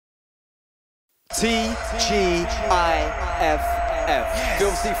TGIFF.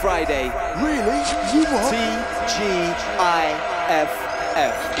 Filthy Friday. Really? You what? TGIFF.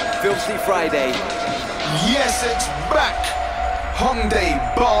 Filthy Friday. Yes, it's back.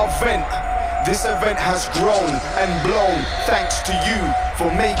 Hongdae Bar Vent. This event has grown and blown thanks to you for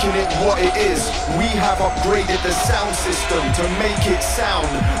making it what it is. We have upgraded the sound system to make it sound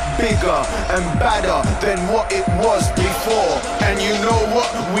bigger and badder than what it was before. And you know what?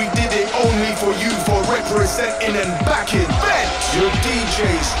 We did it only for you, for representing and backing Vent. Your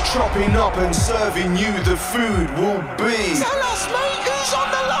DJs chopping up and serving you the food will be. Tell us, mate, who's on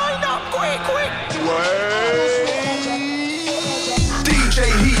the lineup? Quick, quick! DJ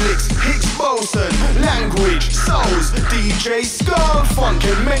Helix, Hicks Boson, Language, Souls, DJ Skunk,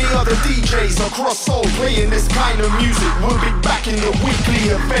 and many other DJs across Seoul playing this kind of music. We'll be back in the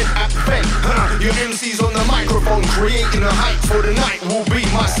weekly event at Vent. Your MCs on the microphone creating a hype for the night will be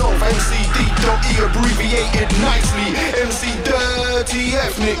myself, MC D.E, abbreviated nicely, MC Dirty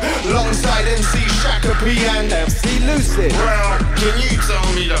Ethnic, alongside MC Shaka P and MC Lucid. Well, can you tell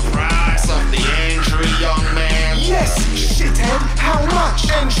me the price of the entry, young man? yes, shithead, how much?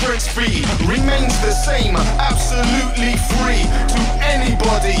 Entrance fee remains the same, absolutely free to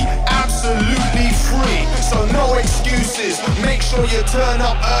anybody, absolutely free. So no excuses, make sure you turn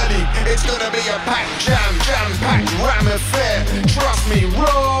up early. It's gonna be a packed jam-packed ram affair. Trust me,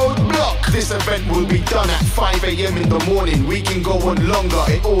 roadblock. This event will be done at 5 AM in the morning. We can go on longer,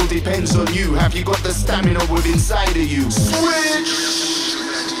 it all depends on you. Have you got the stamina within inside of you? Switch!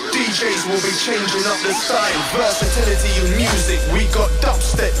 DJs will be changing up the style, versatility in music. We got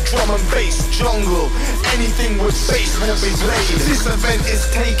dubstep, drum and bass, jungle, anything with bass will be played. This event is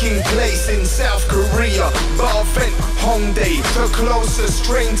taking place in South Korea. Bar Vent, Hongdae. The closest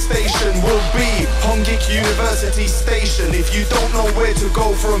train station will be Hongik University Station. If you don't know where to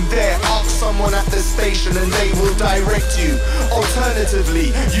go from there, ask someone at the station and they will direct you. Alternatively,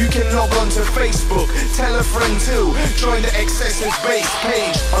 you can log on to Facebook, tell a friend too, join the XceSSive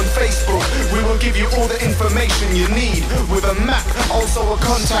page on Facebook. We will give you all the information you need with a map, also a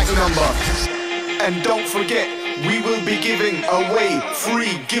contact number. And don't forget, we will be giving away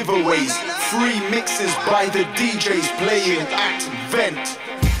free giveaways, free mixes by the DJs playing at Vent.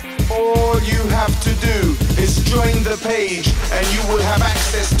 All you have to do is join the page and you will have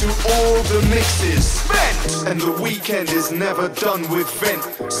access to all the mixes. Vent! And the weekend is never done with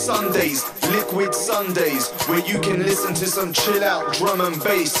Vent. Sundays, Liquid Sundays, where you can listen to some chill out drum and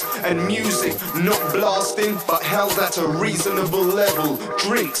bass and music, not blasting but held at a reasonable level.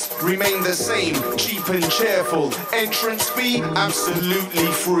 Drinks remain the same, cheap and cheerful. Entrance fee, absolutely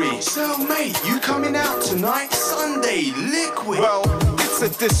free. So mate, you coming out tonight? Sunday, Liquid. Well, it's a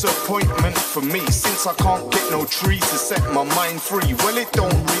disappointment for me, since I can't get no tree to set my mind free. Well, it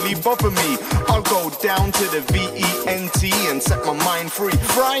don't really bother me, I'll go down to the VENT and set my mind free.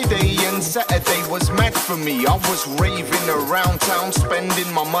 Friday and Saturday was mad for me, I was raving around town,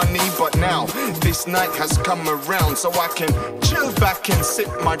 spending my money. But now, this night has come around, so I can chill back and sit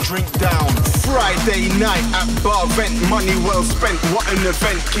my drink down. Friday night at Bar Vent, money well spent, what an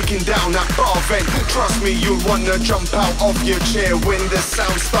event, kicking down at Bar Vent. Trust me, you'll wanna jump out of your chair when the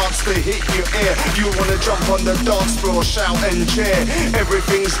sound starts to hit your ear. You wanna jump on the dance floor, shout and cheer.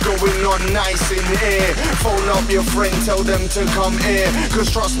 Everything's going on nice in here. Phone up your friend, tell them to come here, cause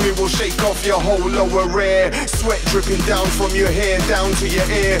trust me, we'll shake off your whole lower rear. Sweat dripping down from your hair down to your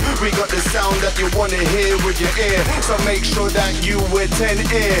ear. We got the sound that you wanna hear with your ear, so make sure that you attend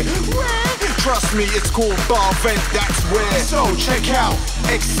ear. Trust me, it's called Bar Vent, that's where. So check out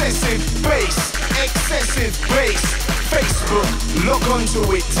XceSSive, XceSSive. Facebook, log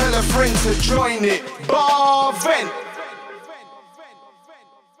onto it, tell a friend to join it. Bar Vent.